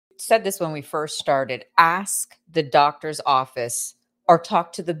said this when we first started. Ask the doctor's office or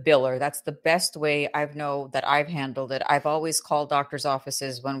talk to the biller. That's the best way that I've handled it. I've always called doctors'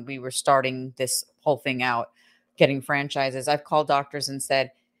 offices when we were starting this whole thing out, getting franchises. I've called doctors and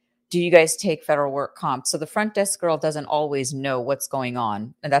said, do you guys take federal work comp? So the front desk girl doesn't always know what's going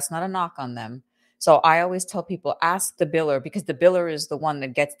on. And that's not a knock on them. So I always tell people, ask the biller, because the biller is the one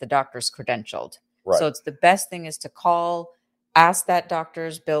that gets the doctors credentialed. Right. So it's the best thing is to call, ask that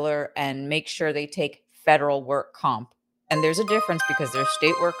doctor's biller, and make sure they take federal work comp. And there's a difference because there's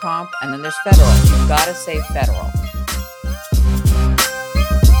state work comp and then there's federal. You've got to say federal.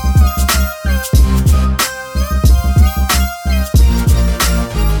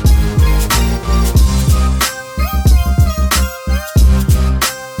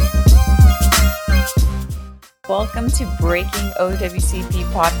 Welcome to Breaking OWCP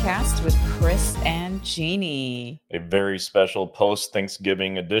Podcast with Chris and Jeannie. A very special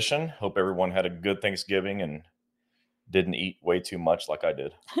post-Thanksgiving edition. Hope everyone had a good Thanksgiving and didn't eat way too much like I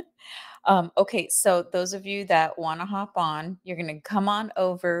did. Okay, so those of you that want to hop on, you're going to come on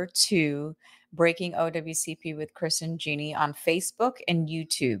over to Breaking OWCP with Chris and Jeannie on Facebook and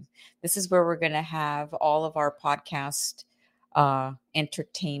YouTube. This is where we're going to have all of our podcast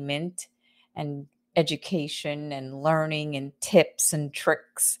entertainment and education and learning and tips and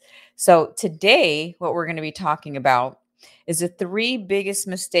tricks. So today, what we're going to be talking about is the 3 biggest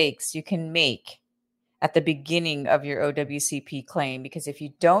mistakes you can make at the beginning of your OWCP claim. Because if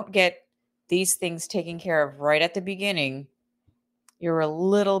you don't get these things taken care of right at the beginning, you're a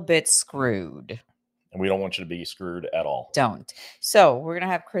little bit screwed. And we don't want you to be screwed at all. Don't. So we're going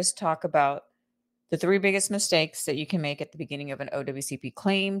to have Chris talk about the 3 biggest mistakes that you can make at the beginning of an OWCP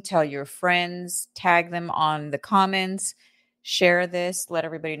claim. Tell your friends, tag them on the comments, share this, let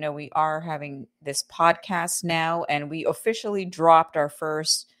everybody know we are having this podcast now. And we officially dropped our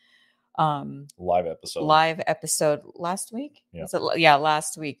first live episode last week. Yeah.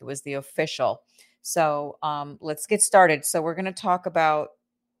 Last week it was the official. So let's get started. So we're going to talk about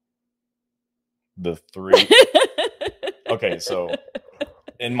the 3. Okay, so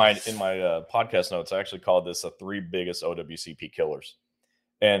in my podcast notes, I actually called this the 3 biggest OWCP killers.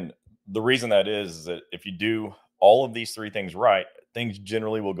 And the reason that is that if you do all of these 3 things right, things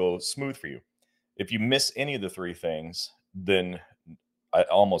generally will go smooth for you. If you miss any of the 3 things, then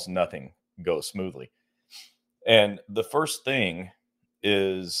almost nothing goes smoothly. And the first thing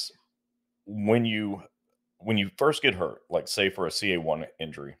is when you first get hurt, like say for a CA1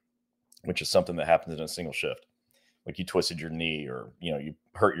 injury, which is something that happens in a single shift, like you twisted your knee or you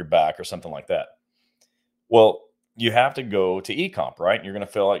hurt your back or something like that. Well, you have to go to eComp, right? And you're going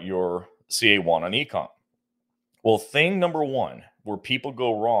to fill out your CA1 on eComp. Well, thing number 1 where people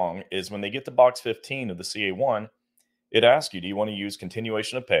go wrong is when they get to box 15 of the CA1, it asks you, do you want to use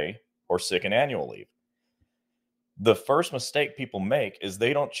continuation of pay or sick and annual leave? The first mistake people make is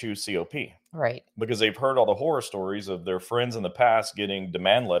they don't choose COP. Right. Because they've heard all the horror stories of their friends in the past getting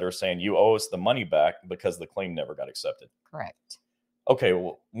demand letters saying you owe us the money back because the claim never got accepted. Correct. Okay,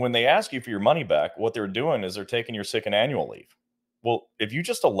 well, when they ask you for your money back, what they're doing is they're taking your sick and annual leave. Well, if you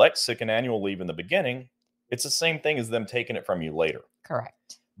just elect sick and annual leave in the beginning, it's the same thing as them taking it from you later.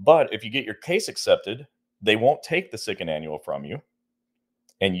 Correct. But if you get your case accepted, they won't take the sick and annual from you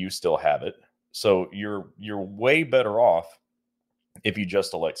and you still have it. So you're way better off if you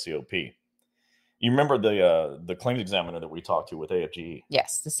just elect COP. You remember the claims examiner that we talked to with AFGE?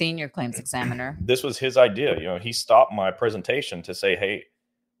 Yes, the senior claims examiner. This was his idea. He stopped my presentation to say, hey,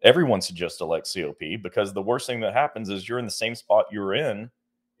 everyone should just elect COP because the worst thing that happens is you're in the same spot you were in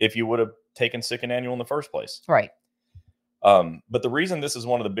if you would have taken sick and annual in the first place. Right. But the reason this is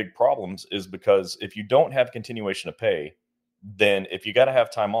one of the big problems is because if you don't have continuation of pay, then if you got to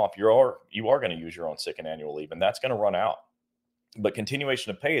have time off, you are going to use your own sick and annual leave, and that's going to run out. But continuation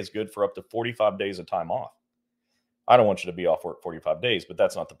of pay is good for up to 45 days of time off. I don't want you to be off work 45 days, but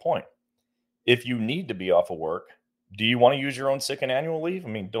that's not the point. If you need to be off of work, do you want to use your own sick and annual leave? I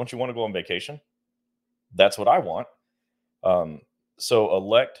mean, don't you want to go on vacation? That's what I want. So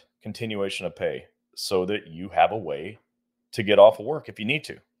elect continuation of pay so that you have a way to get off of work if you need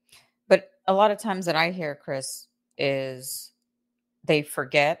to. But a lot of times that I hear, Chris, is they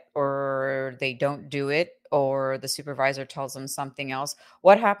forget or they don't do it or the supervisor tells them something else.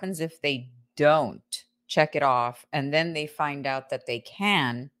 What happens if they don't check it off and then they find out that they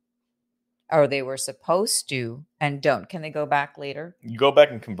can or they were supposed to and don't? Can they go back later? You go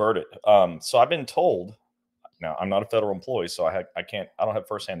back and convert it. So I've been told, now I'm not a federal employee, so I don't have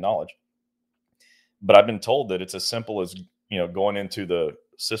firsthand knowledge, but I've been told that it's as simple as, going into the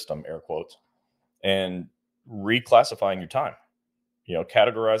system, air quotes, and reclassifying your time.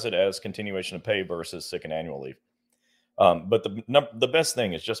 categorize it as continuation of pay versus sick and annual leave. But the best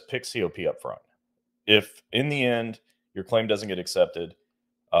thing is just pick COP up front. If in the end your claim doesn't get accepted,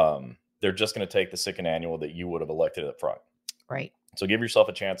 they're just going to take the sick and annual that you would have elected up front. Right. So give yourself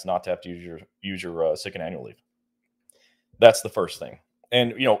a chance not to have to use your sick and annual leave. That's the first thing.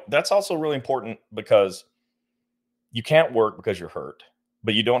 And, that's also really important because you can't work because you're hurt,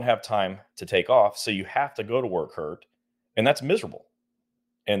 but you don't have time to take off. So you have to go to work hurt, and that's miserable.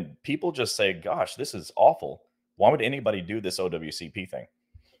 And people just say, gosh, this is awful. Why would anybody do this OWCP thing?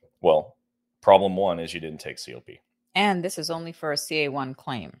 Well, problem one is you didn't take COP. And this is only for a CA1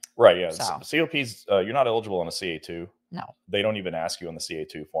 claim. Right, yeah. So. COPs, you're not eligible on a CA2. No. They don't even ask you on the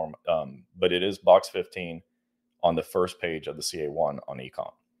CA2 form, but it is box 15 on the first page of the CA1 on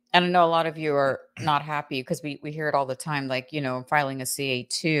econ. And I know a lot of you are not happy because we hear it all the time, like, I'm filing a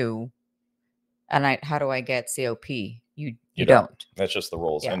CA2 and how do I get COP? You don't. That's just the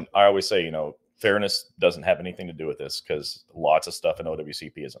rules. Yeah. And I always say, fairness doesn't have anything to do with this because lots of stuff in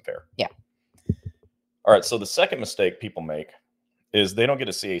OWCP isn't fair. Yeah. All right. So the second mistake people make is they don't get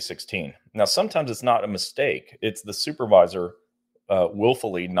a CA16. Now, sometimes it's not a mistake. It's the supervisor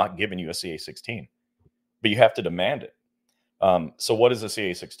willfully not giving you a CA16, but you have to demand it. So what is a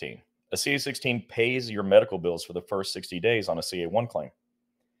CA16? A CA16 pays your medical bills for the first 60 days on a CA1 claim.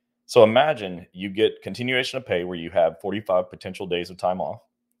 So imagine you get continuation of pay where you have 45 potential days of time off,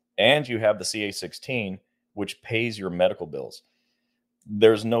 and you have the CA16, which pays your medical bills.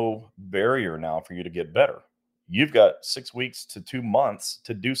 There's no barrier now for you to get better. You've got 6 weeks to 2 months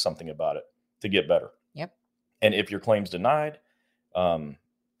to do something about it to get better. Yep. And if your claim's denied,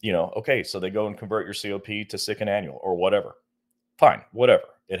 okay, so they go and convert your COP to sick and annual or whatever. Fine, whatever.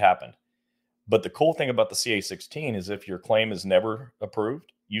 It happened. But the cool thing about the CA16 is if your claim is never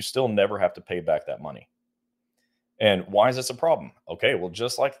approved, you still never have to pay back that money. And why is this a problem? Okay, well,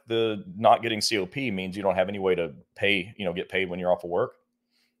 just like the not getting COP means you don't have any way to pay, get paid when you're off of work.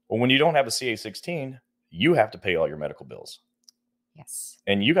 Well, when you don't have a CA16, you have to pay all your medical bills. Yes.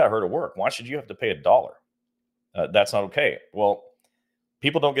 And you got hurt at work. Why should you have to pay $1? That's not okay. Well,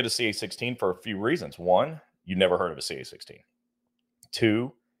 people don't get a CA16 for a few reasons. One, you never heard of a CA16.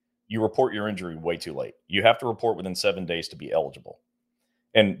 Two, you report your injury way too late. You have to report within 7 days to be eligible.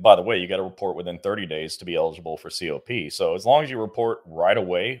 And by the way, you got to report within 30 days to be eligible for COP. So as long as you report right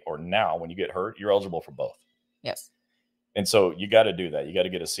away or now when you get hurt, you're eligible for both. Yes. And so you got to do that. You got to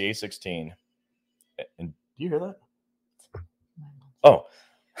get a CA16. And do you hear that? Oh,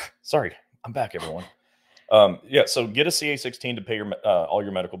 sorry. I'm back, everyone. So get a CA16 to pay your all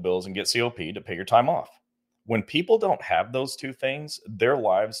your medical bills and get COP to pay your time off. When people don't have those two things, their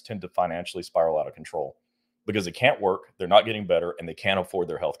lives tend to financially spiral out of control because they can't work, they're not getting better, and they can't afford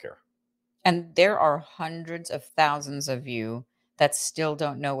their health care. And there are hundreds of thousands of you that still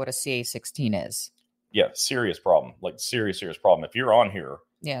don't know what a CA16 is. Yeah, serious problem. Like serious problem. If you're on here,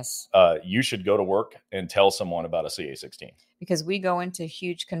 yes, you should go to work and tell someone about a CA16. Because we go into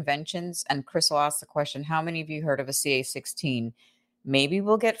huge conventions and Chris will ask the question, how many of you heard of a CA16? Maybe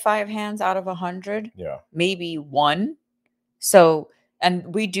we'll get 5 hands out of 100. Yeah. Maybe 1. So,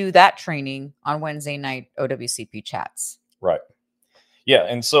 and we do that training on Wednesday night OWCP chats. Right. Yeah.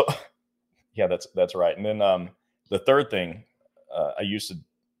 And so, yeah, that's right. And then the third thing, I used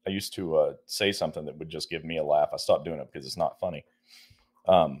to say something that would just give me a laugh. I stopped doing it because it's not funny.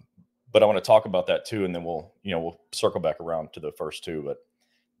 But I want to talk about that too. And then we'll circle back around to the first two. But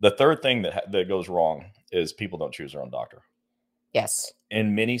the third thing that goes wrong is people don't choose their own doctor. Yes.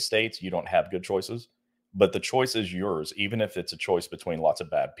 In many states, you don't have good choices, but the choice is yours, even if it's a choice between lots of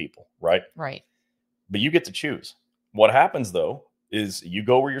bad people, right? Right. But you get to choose. What happens, though, is you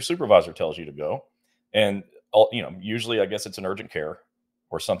go where your supervisor tells you to go. And, usually I guess it's an urgent care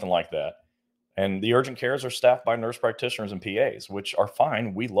or something like that. And the urgent cares are staffed by nurse practitioners and PAs, which are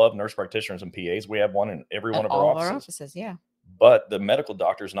fine. We love nurse practitioners and PAs. We have one in every one of our offices. Yeah. But the medical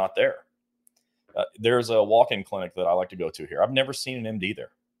doctor's not there. There's a walk-in clinic that I like to go to here. I've never seen an MD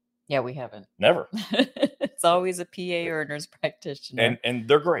there. Yeah, we haven't. Never. It's always a PA or a nurse practitioner. And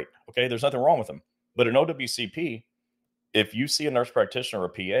they're great. Okay. There's nothing wrong with them. But in OWCP, if you see a nurse practitioner or a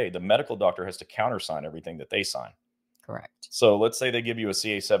PA, the medical doctor has to countersign everything that they sign. Correct. So let's say they give you a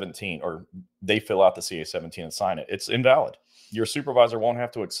CA17 or they fill out the CA17 and sign it. It's invalid. Your supervisor won't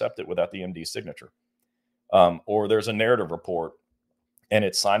have to accept it without the MD's signature. Or there's a narrative report and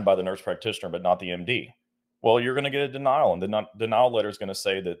it's signed by the nurse practitioner, but not the MD. Well, you're going to get a denial, and the denial letter is going to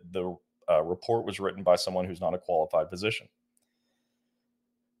say that the report was written by someone who's not a qualified physician.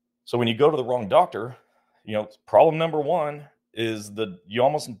 So when you go to the wrong doctor, problem number one is that you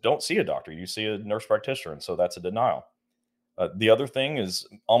almost don't see a doctor. You see a nurse practitioner, and so that's a denial. The other thing is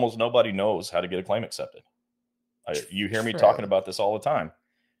almost nobody knows how to get a claim accepted. You hear me True. talking about this all the time.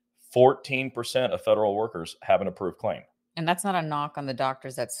 14% of federal workers have an approved claim. And that's not a knock on the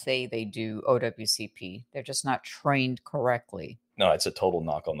doctors that say they do OWCP. They're just not trained correctly. No, it's a total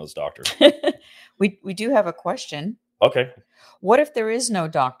knock on those doctors. We do have a question. Okay. What if there is no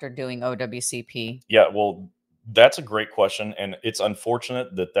doctor doing OWCP? Yeah, well, that's a great question. And it's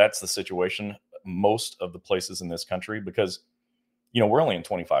unfortunate that that's the situation most of the places in this country, because, we're only in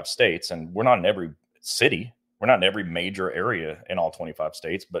 25 states and we're not in every city. We're not in every major area in all 25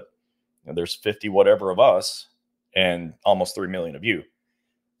 states, but there's 50 whatever of us and almost 3 million of you.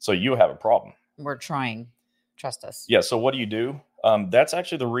 So you have a problem. We're trying. Trust us. Yeah. So what do you do? That's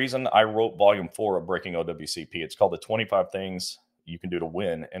actually the reason I wrote volume 4 of Breaking OWCP. It's called the 25 Things You Can Do to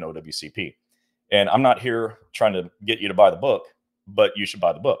Win in OWCP. And I'm not here trying to get you to buy the book, but you should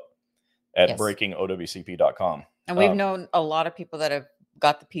buy the book at breakingowcp.com. And we've known a lot of people that have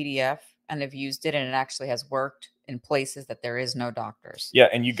got the PDF and have used it, and it actually has worked in places that there is no doctors. Yeah,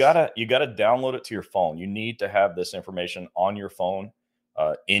 and you gotta download it to your phone. You need to have this information on your phone,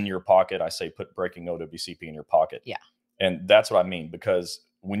 in your pocket. I say put Breaking OWCP in your pocket. Yeah, and that's what I mean, because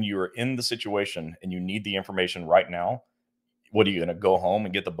when you're in the situation and you need the information right now, what are you going to go home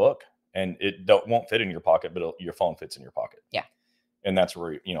and get the book? And it won't fit in your pocket, but your phone fits in your pocket. Yeah, and that's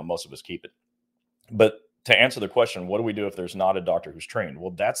where most of us keep it. But to answer the question, what do we do if there's not a doctor who's trained?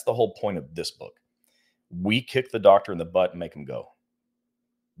 Well, that's the whole point of this book. We kick the doctor in the butt and make him go.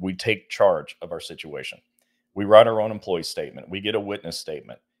 We take charge of our situation. We write our own employee statement. We get a witness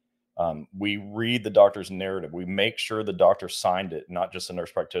statement. We read the doctor's narrative. We make sure the doctor signed it, not just a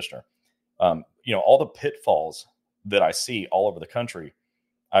nurse practitioner. All the pitfalls that I see all over the country,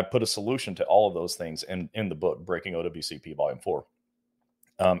 I put a solution to all of those things in the book, Breaking OWCP Volume 4.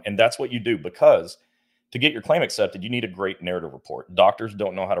 And that's what you do, because to get your claim accepted, you need a great narrative report. Doctors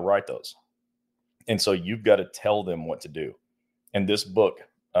don't know how to write those. And so you've got to tell them what to do. And this book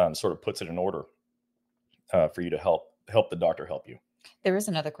sort of puts it in order for you to help the doctor help you. There is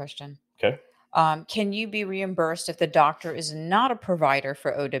another question. Okay. Can you be reimbursed if the doctor is not a provider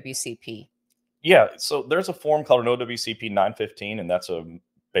for OWCP? Yeah. So there's a form called an OWCP 915, and that's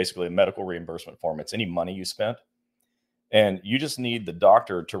basically a medical reimbursement form. It's any money you spent. And you just need the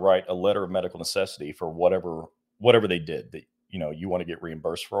doctor to write a letter of medical necessity for whatever they did that you want to get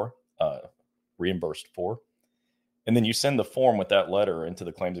reimbursed for. And then you send the form with that letter into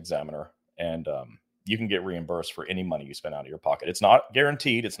the claims examiner, and you can get reimbursed for any money you spend out of your pocket. It's not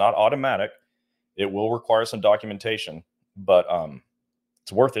guaranteed. It's not automatic. It will require some documentation, but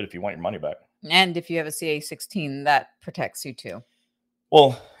it's worth it if you want your money back. And if you have a CA-16, that protects you too.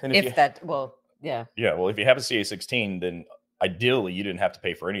 Well, and yeah. Yeah. Well, if you have a CA-16, then ideally you didn't have to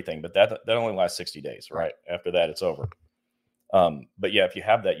pay for anything, but that only lasts 60 days, right? After that, it's over. But yeah, if you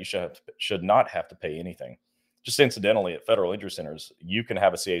have that, you should not have to pay anything. Just incidentally, at federal injury centers, you can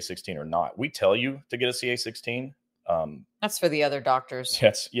have a CA-16 or not. We tell you to get a CA-16. That's for the other doctors.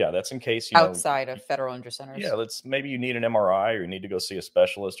 That's in case outside of federal injury centers. Yeah, maybe you need an MRI or you need to go see a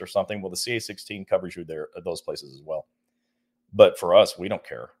specialist or something. Well, the CA-16 covers you there at those places as well. But for us, we don't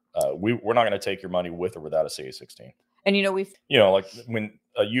care. We're not going to take your money with or without a CA-16. And like when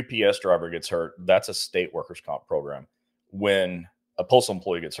a UPS driver gets hurt, that's a state workers' comp program. When a postal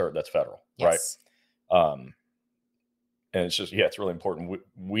employee gets hurt, that's federal, yes. Right? And it's just, it's really important.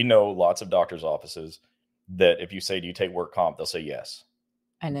 We know lots of doctors' offices that if you say, do you take work comp? They'll say yes.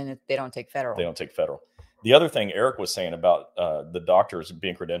 And then if they don't take federal. They don't take federal. The other thing Eric was saying about the doctors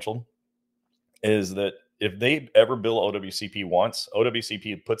being credentialed is that if they ever bill OWCP once,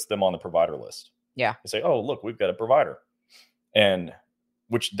 OWCP puts them on the provider list. Yeah. They say, oh, look, we've got a provider. And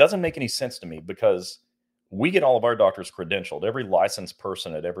which doesn't make any sense to me, because we get all of our doctors credentialed. Every licensed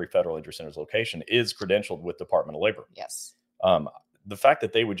person at every federal injury center's location is credentialed with Department of Labor. Yes. The fact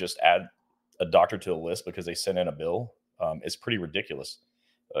that they would just add a doctor to the list because they sent in a bill is pretty ridiculous.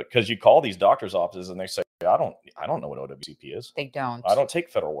 Because you call these doctors' offices and they say, I don't know what OWCP is. They don't. I don't take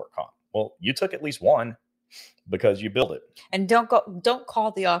federal work comp. Well, you took at least one because you billed it. And don't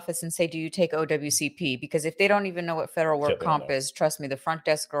call the office and say, do you take OWCP? Because if they don't even know what federal work comp is, trust me, the front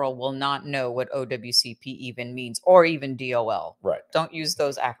desk girl will not know what OWCP even means, or even DOL. Right. Don't use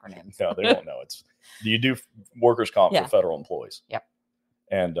those acronyms. No, they won't know. Do you do workers' comp for federal employees? Yep.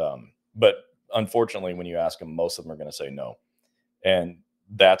 And but unfortunately, when you ask them, most of them are going to say no. And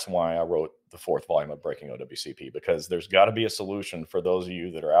that's why I wrote the 4th volume of Breaking OWCP, because there's got to be a solution for those of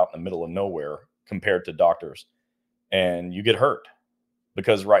you that are out in the middle of nowhere compared to doctors, and you get hurt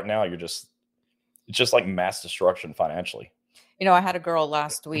because right now it's just like mass destruction financially. I had a girl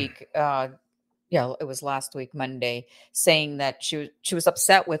last week. Yeah, it was last week, Monday, saying that she was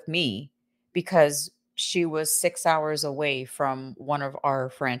upset with me because she was 6 hours away from one of our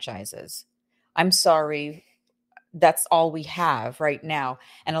franchises. I'm sorry, that's all we have right now.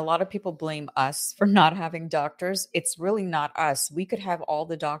 And a lot of people blame us for not having doctors. It's really not us. We could have all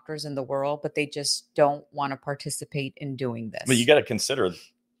the doctors in the world, but they just don't want to participate in doing But you this. got to consider,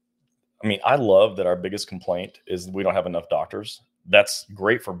 I mean, I love that our biggest complaint is we don't have enough doctors. That's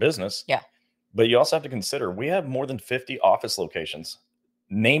great for business. Yeah. But you also have to consider we have more than 50 office locations.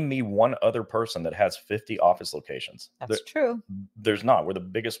 Name me one other person that has 50 office locations. That's true. There's not. We're the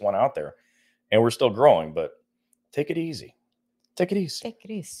biggest one out there, and we're still growing, but take it easy. Take it easy. Take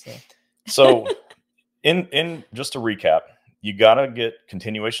it easy. So in just to recap, you got to get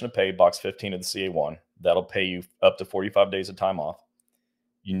continuation of pay, box 15 of the CA1. That'll pay you up to 45 days of time off.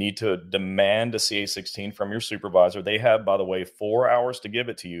 You need to demand a CA16 from your supervisor. They have, by the way, 4 hours to give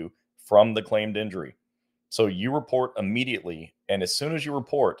it to you from the claimed injury. So you report immediately, and as soon as you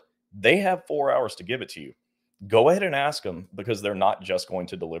report, they have 4 hours to give it to you. Go ahead and ask them, because they're not just going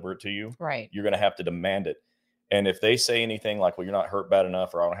to deliver it to you. Right. You're going to have to demand it. And if they say anything like, well, you're not hurt bad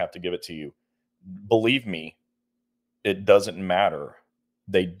enough, or I don't have to give it to you, believe me, it doesn't matter.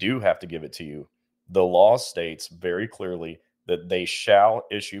 They do have to give it to you. The law states very clearly that they shall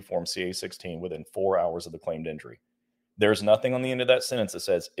issue Form CA16 within 4 hours of the claimed injury. There's nothing on the end of that sentence that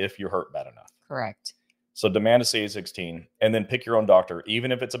says if you're hurt bad enough. Correct. So demand a CA16 and then pick your own doctor.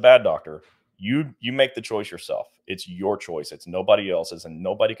 Even if it's a bad doctor, you make the choice yourself. It's your choice. It's nobody else's, and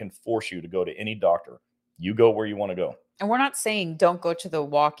nobody can force you to go to any doctor. You go where you want to go. And we're not saying don't go to the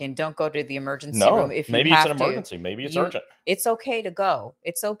walk-in, don't go to the emergency room if you maybe have it's an emergency, maybe it's urgent. It's okay to go.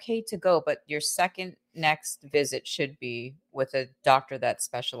 It's okay to go, but your second next visit should be with a doctor that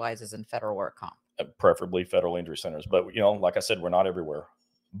specializes in federal work comp. Preferably federal injury centers. But, like I said, we're not everywhere.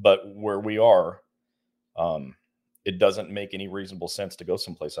 But where we are, it doesn't make any reasonable sense to go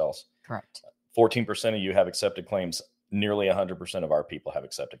someplace else. Correct. 14% of you have accepted claims. Nearly 100% of our people have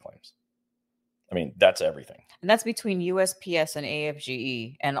accepted claims. I mean, that's everything. And that's between USPS and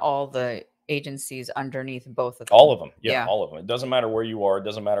AFGE and all the agencies underneath both of them. All of them. Yeah, all of them. It doesn't matter where you are. It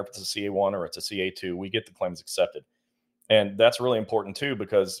doesn't matter if it's a CA1 or it's a CA2. We get the claims accepted. And that's really important, too,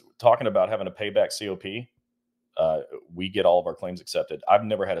 because talking about having to pay back COP, we get all of our claims accepted. I've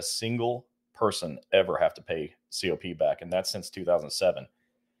never had a single person ever have to pay COP back, and that's since 2007.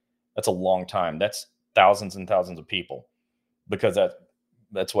 That's a long time. That's thousands and thousands of people, because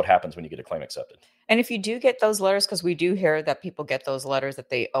that's what happens when you get a claim accepted. And if you do get those letters, because we do hear that people get those letters that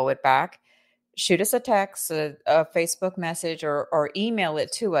they owe it back, shoot us a text, a Facebook message, or email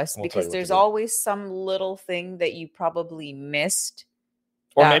it to us, because there's always some little thing that you probably missed.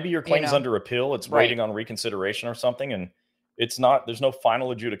 Or maybe your claim's under appeal. It's waiting on reconsideration or something, and there's no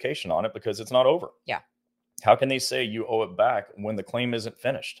final adjudication on it because it's not over. Yeah. How can they say you owe it back when the claim isn't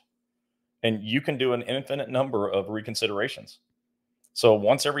finished? And you can do an infinite number of reconsiderations. So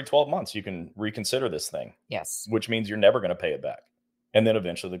once every 12 months, you can reconsider this thing. Yes. Which means you're never going to pay it back. And then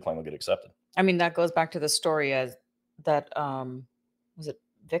eventually the claim will get accepted. I mean, that goes back to the story as that, was it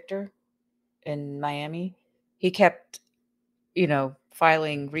Victor in Miami? He kept,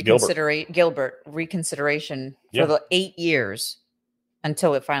 filing Gilbert reconsideration for the 8 years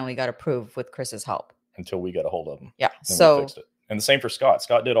until it finally got approved with Chris's help. Until we got a hold of him. Yeah. So we fixed it. And the same for Scott.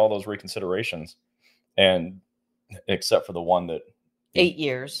 Scott did all those reconsiderations, and except for the one that 8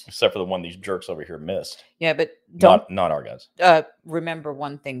 years. Except for the one these jerks over here missed. Yeah, but not our guys. Remember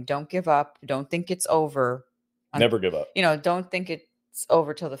one thing: don't give up. Don't think it's over. Never give up. Don't think it's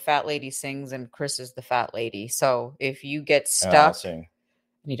over till the fat lady sings and Chris is the fat lady. So if you get stuck, and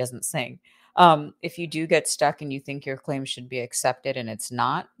he doesn't sing. If you do get stuck and you think your claim should be accepted and it's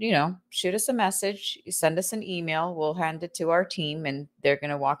not, shoot us a message, send us an email. We'll hand it to our team, and they're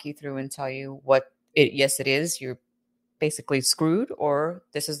going to walk you through and tell you yes, it is. You're basically screwed, or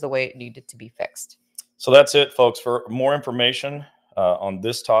this is the way it needed to be fixed. So that's it, folks. For more information on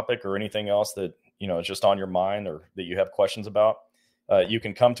this topic or anything else that is just on your mind or that you have questions about, you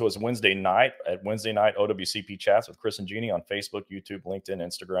can come to us Wednesday night at Wednesday Night OWCP Chats with Chris and Jeannie on Facebook, YouTube, LinkedIn,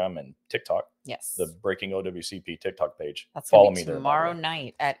 Instagram, and TikTok. Yes. The Breaking OWCP TikTok page. Follow me there. Tomorrow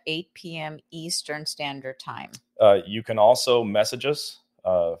night at 8 p.m. Eastern Standard Time. You can also message us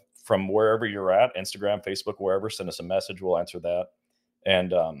from wherever you're at, Instagram, Facebook, wherever. Send us a message. We'll answer that.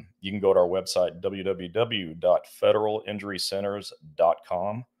 And you can go to our website,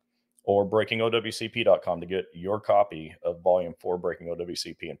 www.federalinjurycenters.com or breakingowcp.com to get your copy of Volume 4 Breaking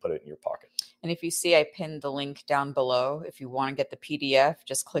OWCP and put it in your pocket. And if you see, I pinned the link down below. If you want to get the PDF,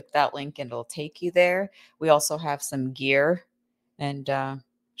 just click that link and it'll take you there. We also have some gear, and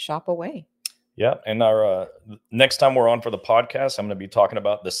shop away. Yeah. And our next time we're on for the podcast, I'm going to be talking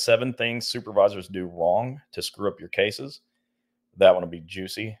about the 7 things supervisors do wrong to screw up your cases. That one will be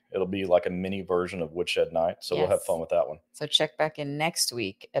juicy. It'll be like a mini version of Woodshed Night. So we'll have fun with that one. So check back in next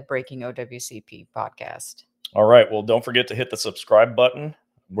week at Breaking OWCP Podcast. All right. Well, don't forget to hit the subscribe button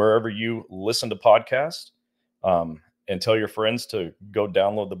wherever you listen to podcasts. And tell your friends to go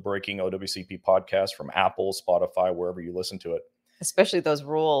download the Breaking OWCP podcast from Apple, Spotify, wherever you listen to it. Especially those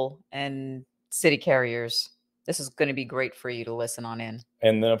rural and city carriers. This is going to be great for you to listen on in.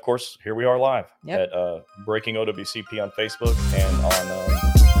 And then, of course, here we are live at Breaking OWCP on Facebook and on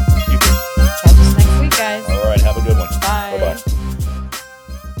YouTube. Catch us next week, guys. All right. Have a good one. Bye. Bye-bye.